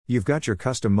You've got your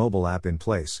custom mobile app in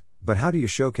place, but how do you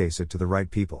showcase it to the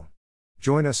right people?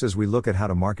 Join us as we look at how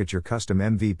to market your custom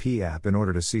MVP app in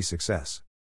order to see success.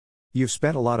 You've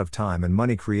spent a lot of time and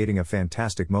money creating a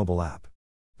fantastic mobile app.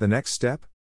 The next step?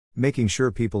 Making sure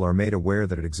people are made aware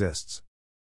that it exists.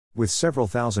 With several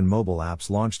thousand mobile apps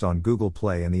launched on Google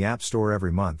Play and the App Store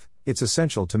every month, it's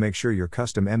essential to make sure your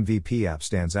custom MVP app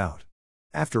stands out.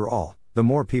 After all, the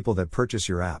more people that purchase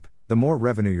your app, the more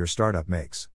revenue your startup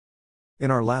makes. In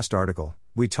our last article,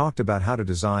 we talked about how to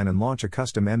design and launch a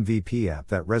custom MVP app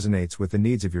that resonates with the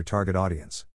needs of your target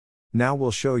audience. Now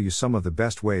we'll show you some of the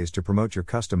best ways to promote your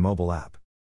custom mobile app.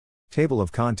 Table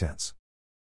of contents.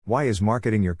 Why is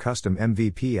marketing your custom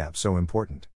MVP app so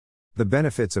important? The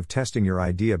benefits of testing your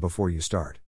idea before you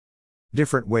start.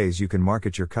 Different ways you can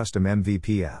market your custom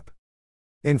MVP app.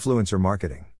 Influencer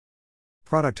marketing.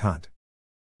 Product hunt.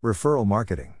 Referral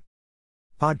marketing.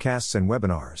 Podcasts and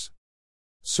webinars.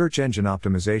 Search engine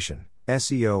optimization,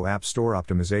 SEO, App Store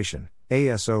optimization,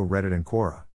 ASO, Reddit and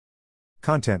Quora.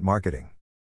 Content marketing.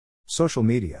 Social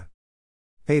media.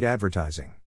 Paid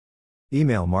advertising.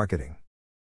 Email marketing.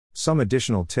 Some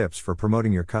additional tips for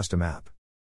promoting your custom app.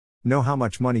 Know how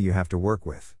much money you have to work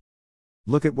with.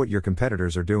 Look at what your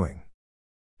competitors are doing.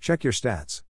 Check your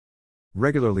stats.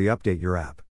 Regularly update your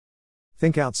app.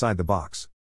 Think outside the box.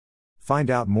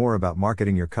 Find out more about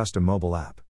marketing your custom mobile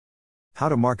app. How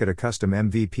to market a custom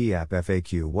MVP app.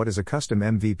 FAQ. What is a custom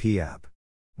MVP app?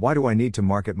 Why do I need to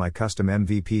market my custom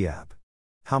MVP app?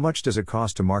 How much does it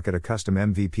cost to market a custom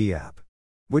MVP app?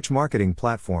 Which marketing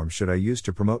platform should I use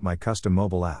to promote my custom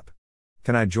mobile app?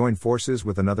 Can I join forces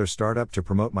with another startup to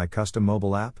promote my custom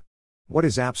mobile app? What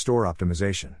is App Store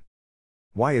optimization?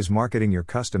 Why is marketing your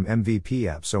custom MVP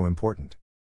app so important?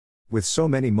 With so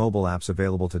many mobile apps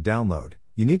available to download,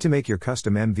 you need to make your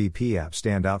custom MVP app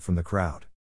stand out from the crowd.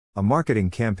 A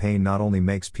marketing campaign not only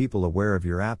makes people aware of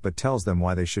your app but tells them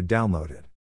why they should download it.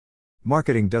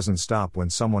 Marketing doesn't stop when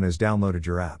someone has downloaded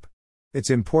your app. It's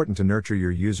important to nurture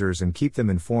your users and keep them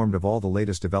informed of all the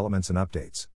latest developments and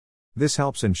updates. This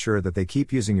helps ensure that they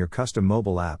keep using your custom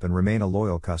mobile app and remain a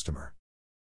loyal customer.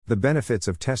 The benefits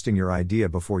of testing your idea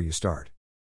before you start.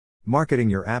 Marketing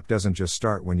your app doesn't just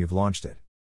start when you've launched it.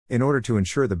 In order to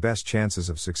ensure the best chances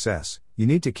of success, you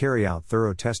need to carry out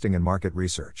thorough testing and market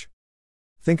research.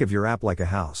 Think of your app like a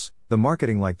house, the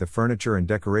marketing like the furniture and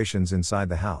decorations inside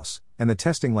the house, and the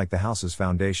testing like the house's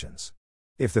foundations.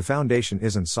 If the foundation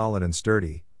isn't solid and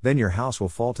sturdy, then your house will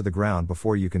fall to the ground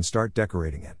before you can start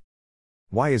decorating it.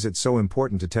 Why is it so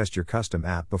important to test your custom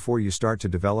app before you start to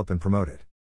develop and promote it?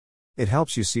 It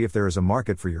helps you see if there is a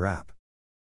market for your app.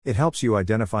 It helps you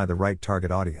identify the right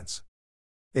target audience.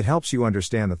 It helps you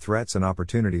understand the threats and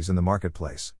opportunities in the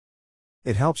marketplace.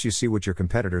 It helps you see what your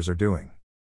competitors are doing.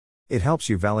 It helps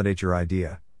you validate your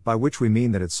idea, by which we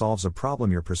mean that it solves a problem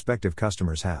your prospective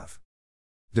customers have.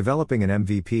 Developing an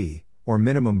MVP, or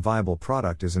minimum viable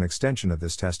product, is an extension of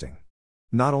this testing.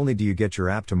 Not only do you get your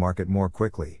app to market more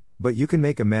quickly, but you can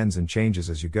make amends and changes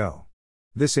as you go.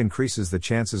 This increases the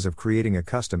chances of creating a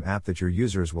custom app that your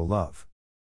users will love.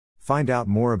 Find out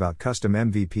more about custom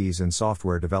MVPs and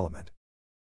software development.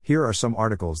 Here are some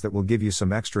articles that will give you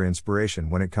some extra inspiration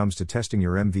when it comes to testing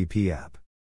your MVP app.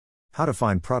 How to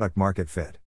find product market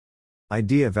fit.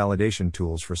 Idea validation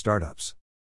tools for startups.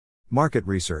 Market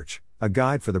research, a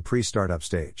guide for the pre-startup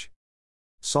stage.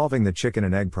 Solving the chicken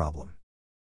and egg problem.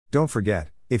 Don't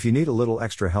forget, if you need a little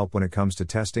extra help when it comes to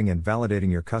testing and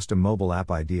validating your custom mobile app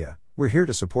idea, we're here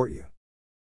to support you.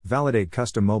 Validate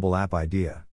custom mobile app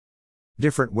idea.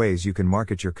 Different ways you can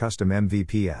market your custom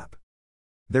MVP app.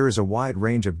 There is a wide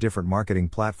range of different marketing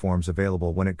platforms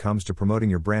available when it comes to promoting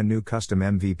your brand new custom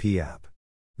MVP app.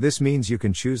 This means you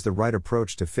can choose the right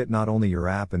approach to fit not only your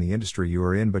app and the industry you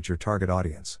are in but your target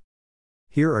audience.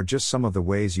 Here are just some of the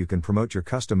ways you can promote your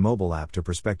custom mobile app to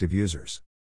prospective users.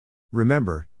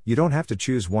 Remember, you don't have to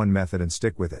choose one method and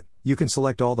stick with it. You can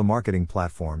select all the marketing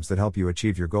platforms that help you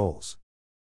achieve your goals.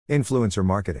 Influencer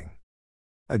marketing.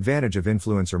 Advantage of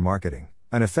influencer marketing,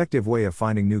 an effective way of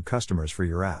finding new customers for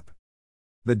your app.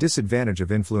 The disadvantage of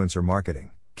influencer marketing,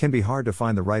 can be hard to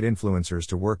find the right influencers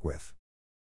to work with.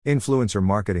 Influencer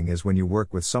marketing is when you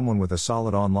work with someone with a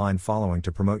solid online following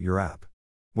to promote your app.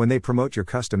 When they promote your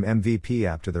custom MVP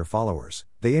app to their followers,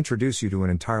 they introduce you to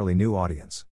an entirely new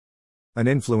audience. An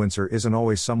influencer isn't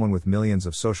always someone with millions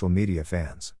of social media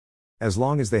fans. As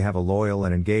long as they have a loyal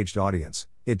and engaged audience,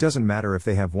 it doesn't matter if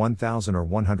they have 1,000 or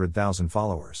 100,000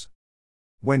 followers.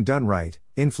 When done right,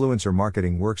 influencer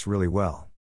marketing works really well.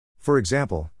 For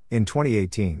example, in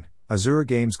 2018, Azure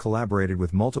Games collaborated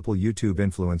with multiple YouTube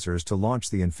influencers to launch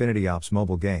the Infinity Ops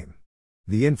mobile game.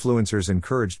 The influencers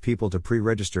encouraged people to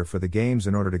pre-register for the games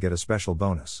in order to get a special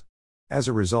bonus. As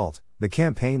a result, the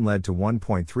campaign led to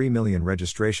 1.3 million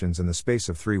registrations in the space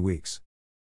of 3 weeks.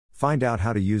 Find out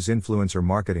how to use influencer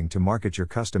marketing to market your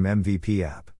custom MVP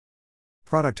app.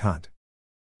 Product Hunt.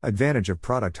 Advantage of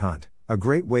Product Hunt, a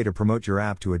great way to promote your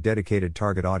app to a dedicated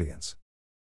target audience.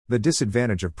 The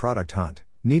disadvantage of Product Hunt,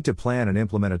 need to plan and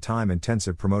implement a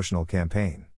time-intensive promotional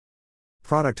campaign.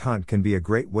 Product Hunt can be a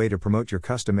great way to promote your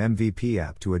custom MVP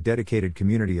app to a dedicated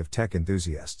community of tech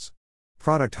enthusiasts.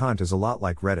 Product Hunt is a lot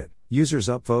like Reddit. Users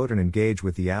upvote and engage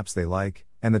with the apps they like,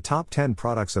 and the top 10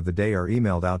 products of the day are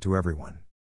emailed out to everyone.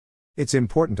 It's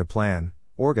important to plan,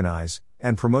 organize,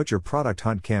 and promote your Product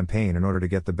Hunt campaign in order to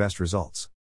get the best results.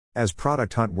 As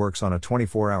Product Hunt works on a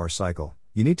 24-hour cycle,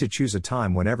 you need to choose a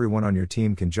time when everyone on your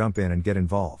team can jump in and get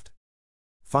involved.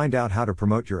 Find out how to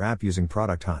promote your app using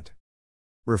Product Hunt.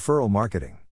 Referral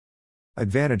marketing.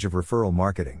 Advantage of referral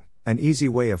marketing, an easy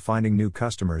way of finding new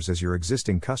customers as your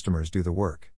existing customers do the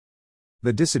work.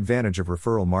 The disadvantage of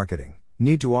referral marketing,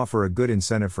 need to offer a good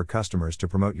incentive for customers to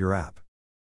promote your app.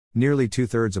 Nearly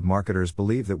 2/3 of marketers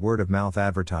believe that word-of-mouth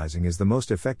advertising is the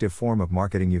most effective form of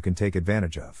marketing you can take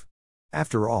advantage of.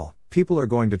 After all, people are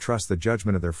going to trust the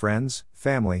judgment of their friends,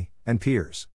 family, and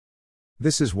peers.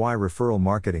 This is why referral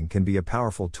marketing can be a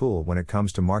powerful tool when it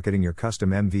comes to marketing your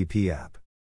custom MVP app.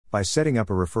 By setting up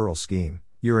a referral scheme,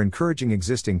 you're encouraging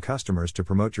existing customers to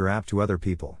promote your app to other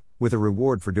people, with a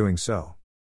reward for doing so.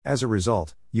 As a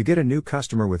result, you get a new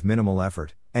customer with minimal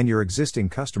effort, and your existing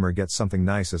customer gets something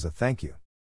nice as a thank you.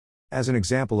 As an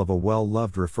example of a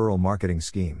well-loved referral marketing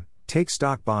scheme, take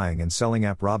stock buying and selling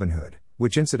app Robinhood,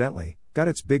 which incidentally, got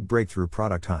its big breakthrough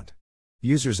Product Hunt.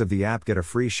 Users of the app get a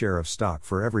free share of stock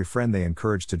for every friend they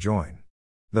encourage to join.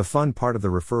 The fun part of the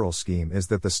referral scheme is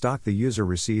that the stock the user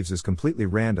receives is completely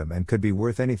random and could be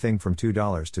worth anything from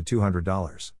 $2 to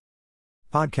 $200.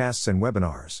 Podcasts and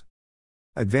webinars.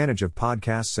 Advantage of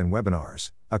podcasts and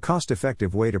webinars, a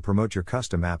cost-effective way to promote your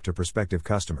custom app to prospective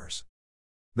customers.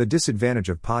 The disadvantage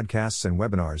of podcasts and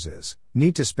webinars is,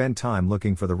 need to spend time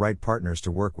looking for the right partners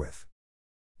to work with.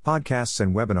 Podcasts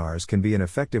and webinars can be an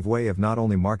effective way of not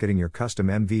only marketing your custom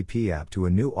MVP app to a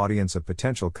new audience of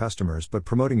potential customers but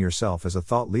promoting yourself as a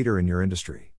thought leader in your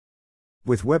industry.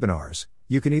 With webinars,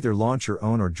 you can either launch your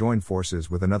own or join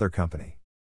forces with another company.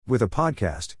 With a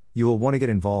podcast, you will want to get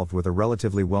involved with a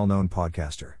relatively well-known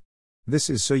podcaster.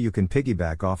 This is so you can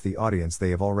piggyback off the audience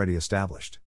they have already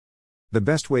established. The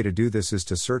best way to do this is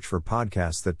to search for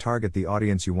podcasts that target the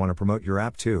audience you want to promote your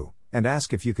app to, and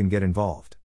ask if you can get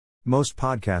involved. Most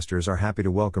podcasters are happy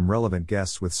to welcome relevant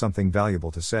guests with something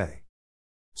valuable to say.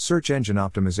 Search engine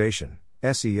optimization,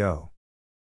 SEO.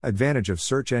 Advantage of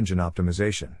search engine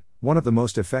optimization, one of the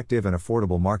most effective and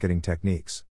affordable marketing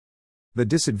techniques. The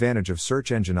disadvantage of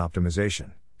search engine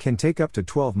optimization, can take up to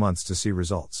 12 months to see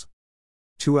results.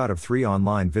 2 out of 3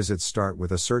 online visits start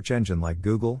with a search engine like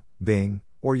Google, Bing,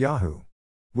 or Yahoo.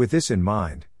 With this in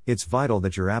mind, it's vital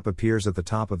that your app appears at the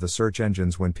top of the search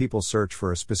engines when people search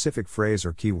for a specific phrase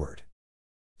or keyword.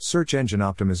 Search engine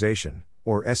optimization,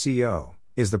 or SEO,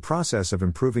 is the process of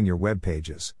improving your web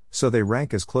pages, so they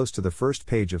rank as close to the first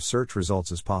page of search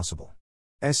results as possible.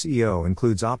 SEO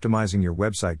includes optimizing your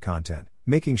website content,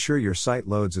 making sure your site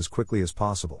loads as quickly as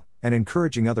possible, and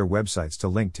encouraging other websites to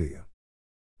link to you.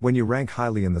 When you rank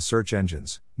highly in the search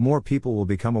engines, more people will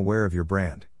become aware of your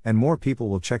brand, and more people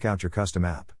will check out your custom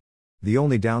app. The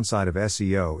only downside of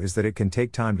SEO is that it can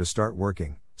take time to start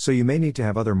working, so you may need to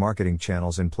have other marketing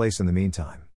channels in place in the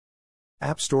meantime.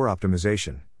 App Store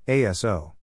Optimization,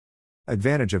 ASO.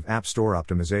 Advantage of App Store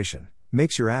Optimization,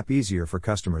 makes your app easier for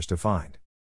customers to find.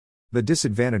 The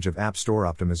disadvantage of App Store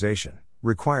Optimization,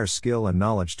 requires skill and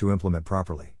knowledge to implement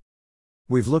properly.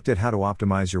 We've looked at how to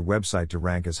optimize your website to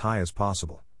rank as high as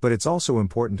possible, but it's also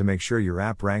important to make sure your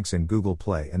app ranks in Google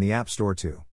Play and the App Store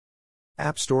too.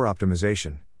 App Store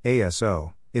Optimization,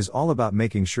 ASO, is all about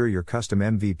making sure your custom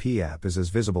MVP app is as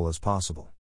visible as possible.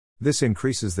 This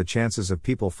increases the chances of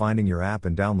people finding your app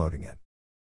and downloading it.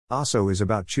 ASO is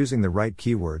about choosing the right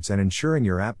keywords and ensuring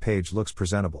your app page looks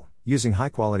presentable, using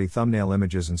high-quality thumbnail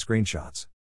images and screenshots.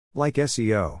 Like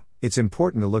SEO, it's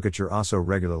important to look at your ASO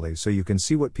regularly so you can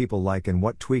see what people like and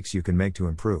what tweaks you can make to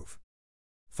improve.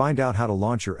 Find out how to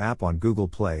launch your app on Google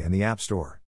Play and the App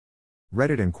Store.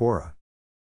 Reddit and Quora.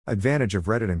 Advantage of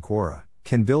Reddit and Quora,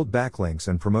 can build backlinks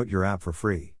and promote your app for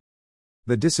free.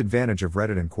 The disadvantage of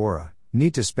Reddit and Quora,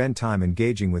 need to spend time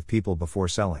engaging with people before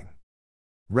selling.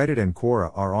 Reddit and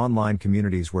Quora are online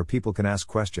communities where people can ask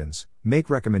questions, make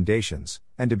recommendations,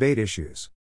 and debate issues.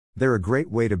 They're a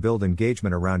great way to build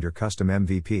engagement around your custom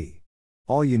MVP.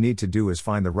 All you need to do is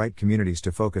find the right communities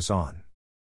to focus on.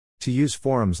 To use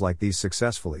forums like these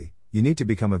successfully, you need to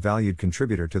become a valued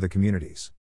contributor to the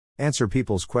communities. Answer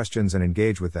people's questions and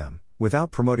engage with them,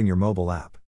 without promoting your mobile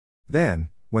app. Then,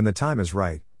 when the time is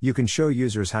right, you can show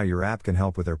users how your app can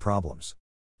help with their problems.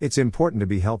 It's important to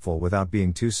be helpful without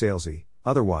being too salesy,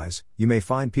 otherwise, you may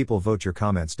find people vote your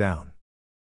comments down.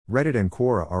 Reddit and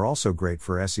Quora are also great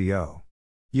for SEO.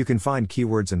 You can find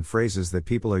keywords and phrases that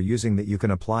people are using that you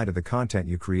can apply to the content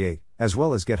you create, as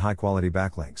well as get high-quality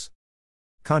backlinks.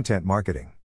 Content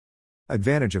marketing.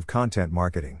 Advantage of content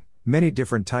marketing. Many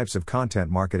different types of content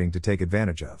marketing to take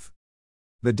advantage of.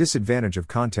 The disadvantage of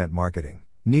content marketing.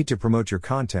 Need to promote your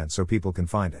content so people can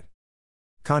find it.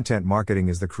 Content marketing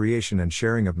is the creation and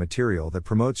sharing of material that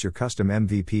promotes your custom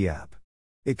MVP app.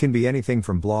 It can be anything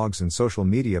from blogs and social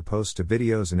media posts to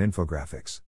videos and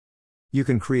infographics. You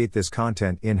can create this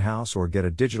content in-house or get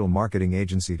a digital marketing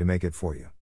agency to make it for you.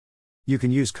 You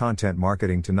can use content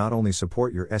marketing to not only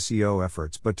support your SEO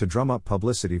efforts but to drum up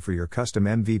publicity for your custom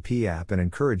MVP app and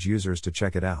encourage users to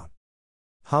check it out.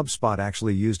 HubSpot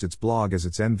actually used its blog as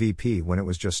its MVP when it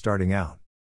was just starting out.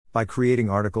 By creating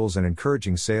articles and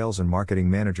encouraging sales and marketing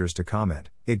managers to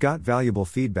comment, it got valuable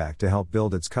feedback to help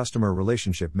build its customer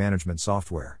relationship management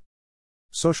software.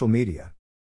 Social media.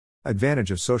 Advantage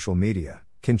of social media.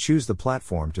 Can choose the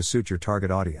platform to suit your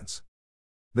target audience.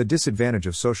 The disadvantage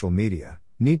of social media.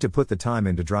 Need to put the time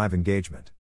in to drive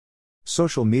engagement.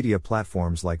 Social media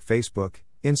platforms like Facebook,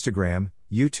 Instagram,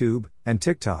 YouTube, and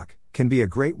TikTok can be a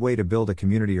great way to build a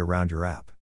community around your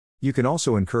app. You can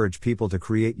also encourage people to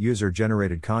create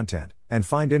user-generated content and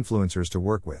find influencers to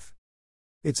work with.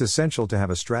 It's essential to have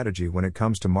a strategy when it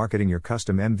comes to marketing your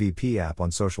custom MVP app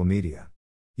on social media.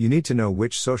 You need to know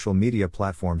which social media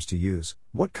platforms to use,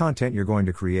 what content you're going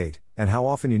to create, and how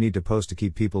often you need to post to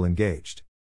keep people engaged.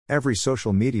 Every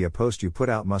social media post you put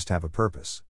out must have a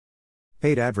purpose.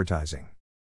 Paid advertising.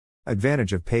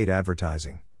 Advantage of paid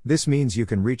advertising. This means you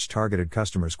can reach targeted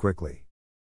customers quickly.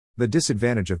 The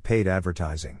disadvantage of paid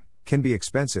advertising. Can be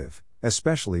expensive,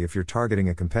 especially if you're targeting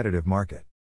a competitive market.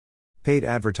 Paid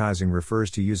advertising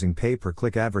refers to using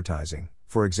pay-per-click advertising,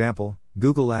 for example,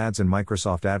 Google Ads and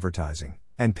Microsoft Advertising,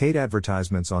 and paid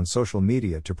advertisements on social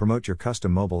media to promote your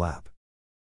custom mobile app.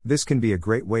 This can be a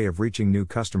great way of reaching new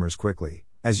customers quickly,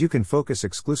 as you can focus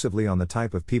exclusively on the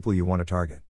type of people you want to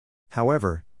target.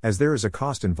 However, as there is a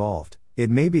cost involved,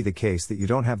 it may be the case that you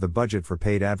don't have the budget for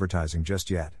paid advertising just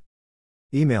yet.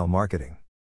 Email marketing.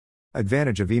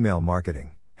 Advantage of email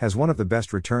marketing. Has one of the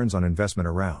best returns on investment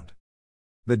around.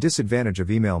 The disadvantage of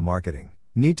email marketing.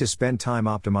 Need to spend time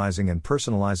optimizing and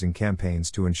personalizing campaigns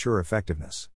to ensure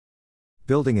effectiveness.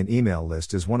 Building an email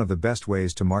list is one of the best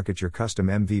ways to market your custom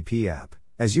MVP app,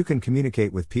 as you can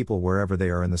communicate with people wherever they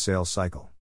are in the sales cycle.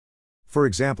 For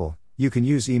example, you can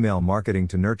use email marketing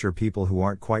to nurture people who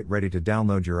aren't quite ready to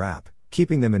download your app,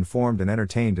 keeping them informed and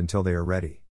entertained until they are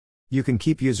ready. You can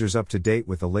keep users up to date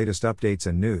with the latest updates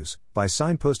and news by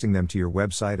signposting them to your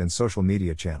website and social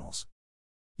media channels.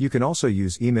 You can also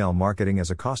use email marketing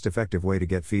as a cost-effective way to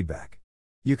get feedback.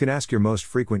 You can ask your most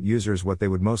frequent users what they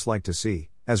would most like to see,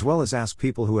 as well as ask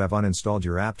people who have uninstalled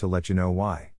your app to let you know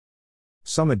why.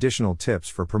 Some additional tips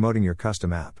for promoting your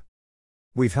custom app.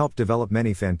 We've helped develop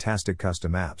many fantastic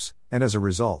custom apps, and as a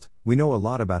result, we know a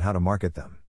lot about how to market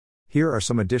them. Here are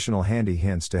some additional handy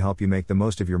hints to help you make the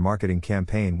most of your marketing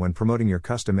campaign when promoting your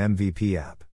custom MVP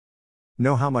app.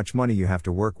 Know how much money you have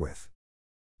to work with.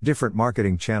 Different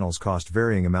marketing channels cost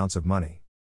varying amounts of money.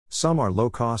 Some are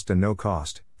low cost and no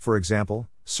cost, for example,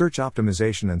 search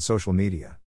optimization and social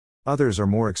media. Others are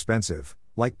more expensive,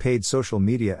 like paid social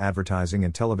media advertising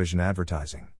and television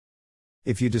advertising.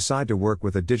 If you decide to work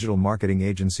with a digital marketing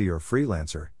agency or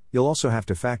freelancer, you'll also have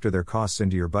to factor their costs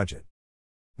into your budget.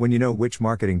 When you know which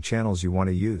marketing channels you want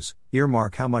to use,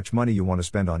 earmark how much money you want to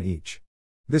spend on each.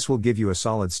 This will give you a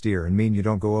solid steer and mean you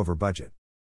don't go over budget.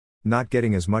 Not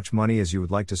getting as much money as you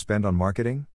would like to spend on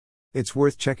marketing? It's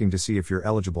worth checking to see if you're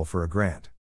eligible for a grant.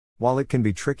 While it can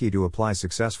be tricky to apply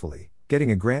successfully,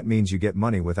 getting a grant means you get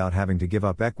money without having to give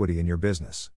up equity in your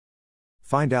business.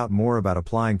 Find out more about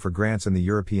applying for grants in the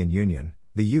European Union,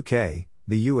 the UK,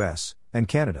 the US, and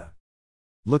Canada.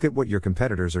 Look at what your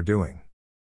competitors are doing.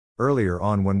 Earlier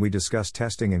on, when we discussed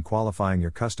testing and qualifying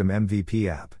your custom MVP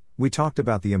app, we talked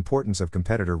about the importance of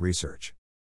competitor research.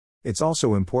 It's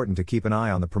also important to keep an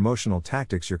eye on the promotional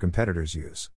tactics your competitors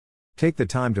use. Take the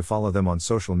time to follow them on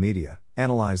social media,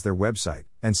 analyze their website,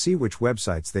 and see which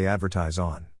websites they advertise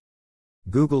on.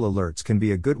 Google Alerts can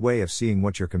be a good way of seeing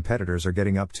what your competitors are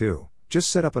getting up to. Just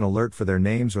set up an alert for their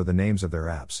names or the names of their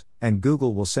apps, and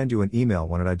Google will send you an email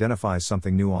when it identifies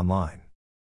something new online.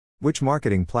 Which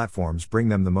marketing platforms bring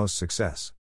them the most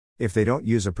success? If they don't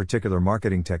use a particular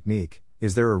marketing technique,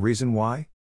 Is there a reason why?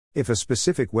 If a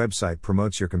specific website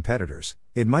promotes your competitors,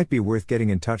 it might be worth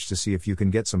getting in touch to see if you can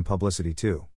get some publicity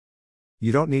too.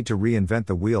 You don't need to reinvent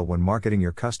the wheel when marketing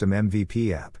your custom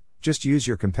MVP app, just use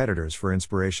your competitors for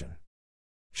inspiration.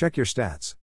 Check your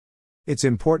stats. It's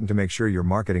important to make sure your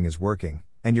marketing is working,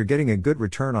 and you're getting a good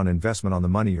return on investment on the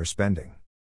money you're spending.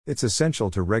 It's essential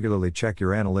to regularly check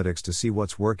your analytics to see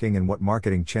what's working and what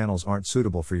marketing channels aren't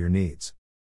suitable for your needs.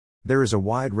 There is a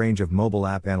wide range of mobile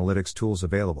app analytics tools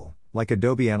available, like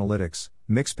Adobe Analytics,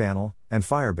 Mixpanel, and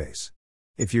Firebase.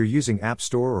 If you're using App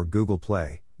Store or Google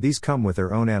Play, these come with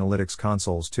their own analytics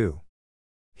consoles too.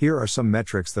 Here are some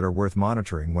metrics that are worth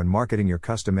monitoring when marketing your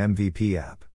custom MVP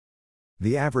app.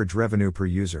 The average revenue per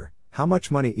user, how much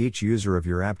money each user of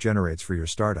your app generates for your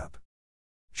startup.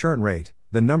 Churn rate,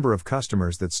 the number of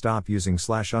customers that stop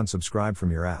using/unsubscribe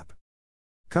from your app.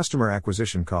 Customer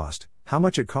acquisition cost, how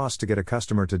much it costs to get a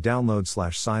customer to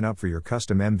download/sign up for your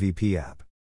custom MVP app.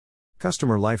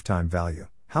 Customer lifetime value,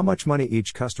 how much money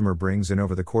each customer brings in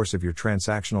over the course of your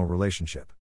transactional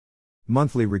relationship.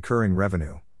 Monthly recurring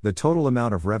revenue, the total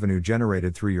amount of revenue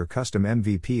generated through your custom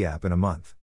MVP app in a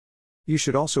month. You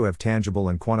should also have tangible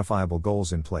and quantifiable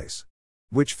goals in place.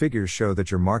 Which figures show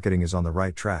that your marketing is on the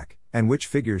right track, and which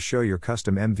figures show your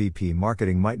custom MVP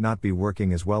marketing might not be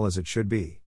working as well as it should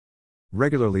be.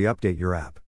 Regularly update your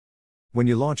app. When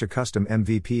you launch a custom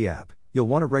MVP app, you'll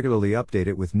want to regularly update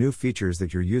it with new features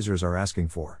that your users are asking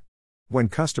for. When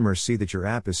customers see that your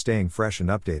app is staying fresh and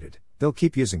updated, they'll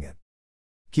keep using it.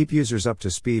 Keep users up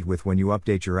to speed with when you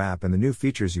update your app and the new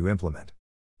features you implement.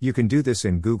 You can do this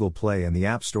in Google Play and the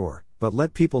App Store, but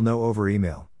let people know over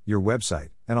email, your website,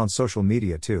 and on social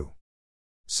media too.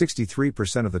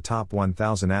 63% of the top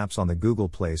 1,000 apps on the Google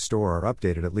Play Store are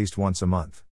updated at least once a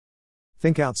month.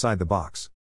 Think outside the box.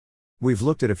 We've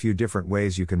looked at a few different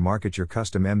ways you can market your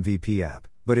custom MVP app,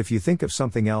 but if you think of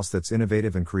something else that's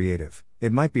innovative and creative,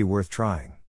 it might be worth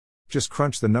trying. Just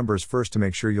crunch the numbers first to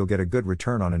make sure you'll get a good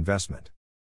return on investment.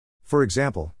 For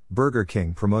example, Burger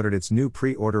King promoted its new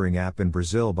pre-ordering app in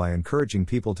Brazil by encouraging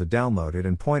people to download it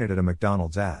and point it at a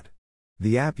McDonald's ad.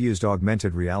 The app used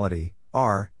augmented reality,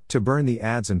 AR, to burn the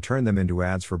ads and turn them into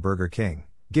ads for Burger King,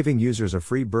 giving users a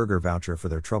free burger voucher for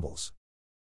their troubles.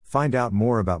 Find out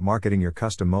more about marketing your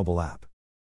custom mobile app.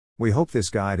 We hope this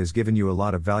guide has given you a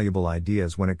lot of valuable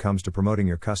ideas when it comes to promoting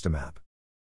your custom app.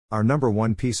 Our number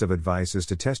one piece of advice is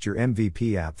to test your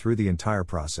MVP app through the entire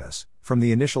process, from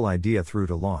the initial idea through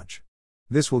to launch.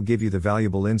 This will give you the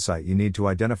valuable insight you need to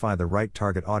identify the right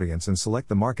target audience and select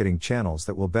the marketing channels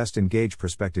that will best engage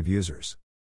prospective users.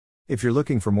 If you're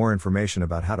looking for more information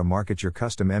about how to market your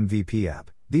custom MVP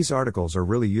app, these articles are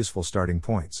really useful starting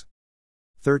points.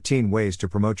 13 ways to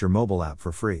promote your mobile app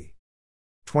for free.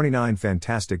 29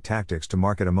 fantastic tactics to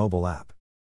market a mobile app.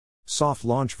 Soft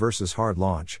launch versus hard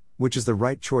launch, which is the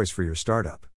right choice for your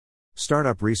startup.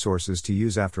 Startup resources to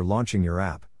use after launching your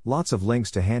app, lots of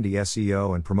links to handy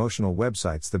SEO and promotional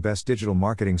websites, the best digital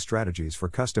marketing strategies for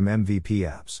custom MVP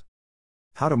apps.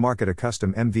 How to market a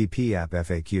custom MVP app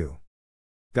FAQ.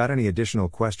 Got any additional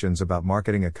questions about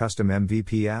marketing a custom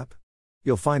MVP app?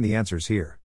 You'll find the answers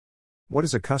here. What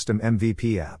is a custom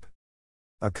MVP app?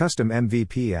 A custom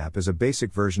MVP app is a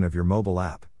basic version of your mobile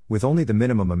app, with only the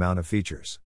minimum amount of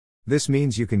features. This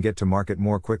means you can get to market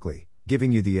more quickly,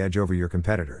 giving you the edge over your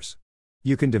competitors.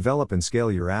 You can develop and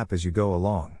scale your app as you go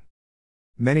along.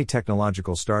 Many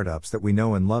technological startups that we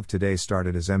know and love today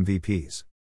started as MVPs.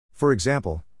 For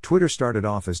example, Twitter started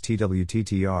off as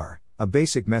TWTTR, a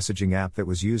basic messaging app that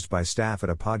was used by staff at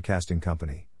a podcasting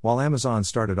company, while Amazon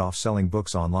started off selling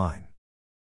books online.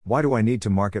 Why do I need to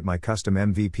market my custom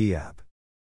MVP app?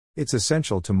 It's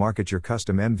essential to market your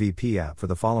custom MVP app for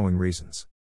the following reasons.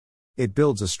 It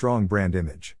builds a strong brand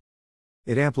image.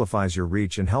 It amplifies your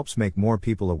reach and helps make more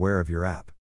people aware of your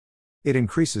app. It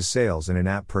increases sales and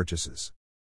in-app purchases.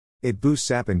 It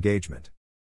boosts app engagement.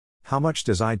 How much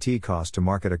does IT cost to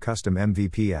market a custom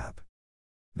MVP app?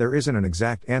 There isn't an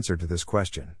exact answer to this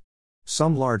question.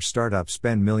 Some large startups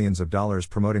spend millions of dollars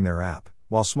promoting their app,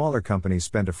 while smaller companies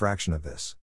spend a fraction of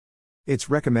this.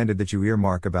 It's recommended that you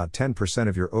earmark about 10%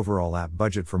 of your overall app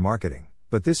budget for marketing,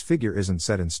 but this figure isn't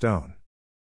set in stone.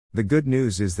 The good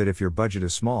news is that if your budget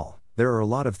is small, there are a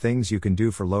lot of things you can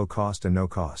do for low cost and no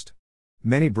cost.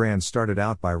 Many brands started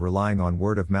out by relying on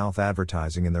word-of-mouth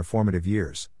advertising in their formative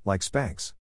years, like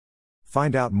Spanx.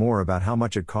 Find out more about how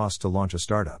much it costs to launch a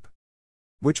startup.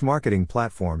 Which marketing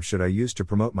platform should I use to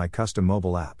promote my custom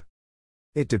mobile app?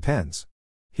 It depends.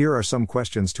 Here are some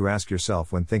questions to ask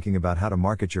yourself when thinking about how to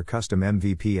market your custom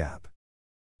MVP app.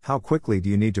 How quickly do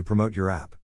you need to promote your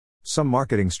app? Some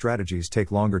marketing strategies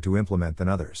take longer to implement than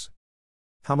others.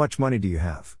 How much money do you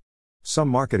have? Some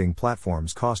marketing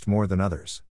platforms cost more than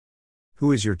others.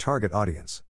 Who is your target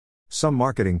audience? Some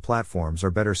marketing platforms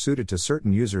are better suited to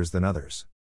certain users than others.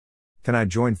 Can I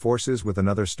join forces with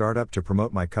another startup to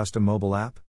promote my custom mobile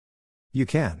app? You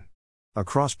can. A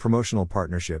cross-promotional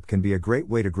partnership can be a great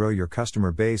way to grow your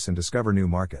customer base and discover new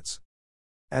markets.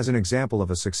 As an example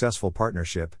of a successful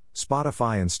partnership,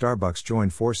 Spotify and Starbucks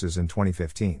joined forces in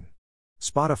 2015.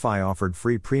 Spotify offered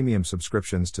free premium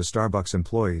subscriptions to Starbucks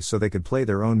employees so they could play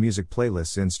their own music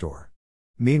playlists in-store.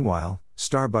 Meanwhile,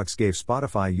 Starbucks gave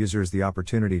Spotify users the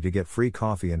opportunity to get free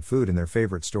coffee and food in their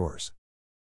favorite stores.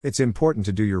 It's important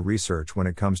to do your research when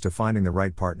it comes to finding the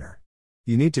right partner.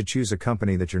 You need to choose a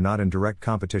company that you're not in direct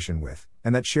competition with,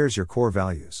 and that shares your core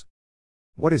values.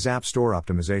 What is App Store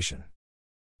Optimization?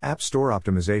 App Store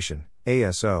Optimization,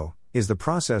 ASO, is the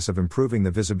process of improving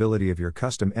the visibility of your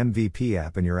custom MVP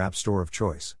app in your app store of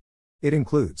choice. It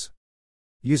includes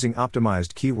using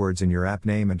optimized keywords in your app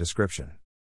name and description,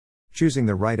 choosing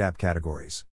the right app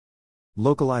categories,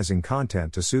 localizing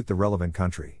content to suit the relevant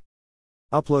country,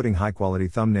 uploading high-quality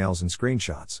thumbnails and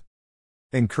screenshots,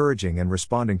 encouraging and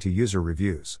responding to user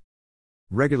reviews,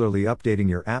 regularly updating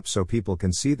your app so people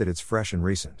can see that it's fresh and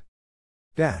recent.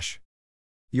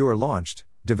 You are launched,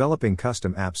 developing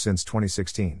custom apps since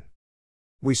 2016.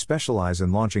 We specialize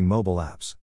in launching mobile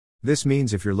apps. This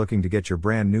means if you're looking to get your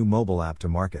brand new mobile app to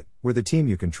market, we're the team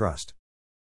you can trust.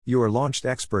 You are launched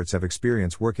experts have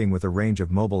experience working with a range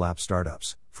of mobile app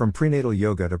startups, from prenatal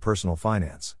yoga to personal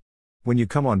finance. When you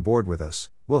come on board with us,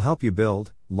 we'll help you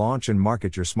build, launch and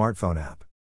market your smartphone app.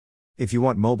 If you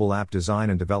want mobile app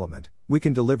design and development, we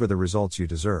can deliver the results you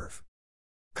deserve.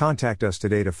 Contact us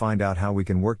today to find out how we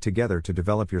can work together to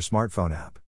develop your smartphone app.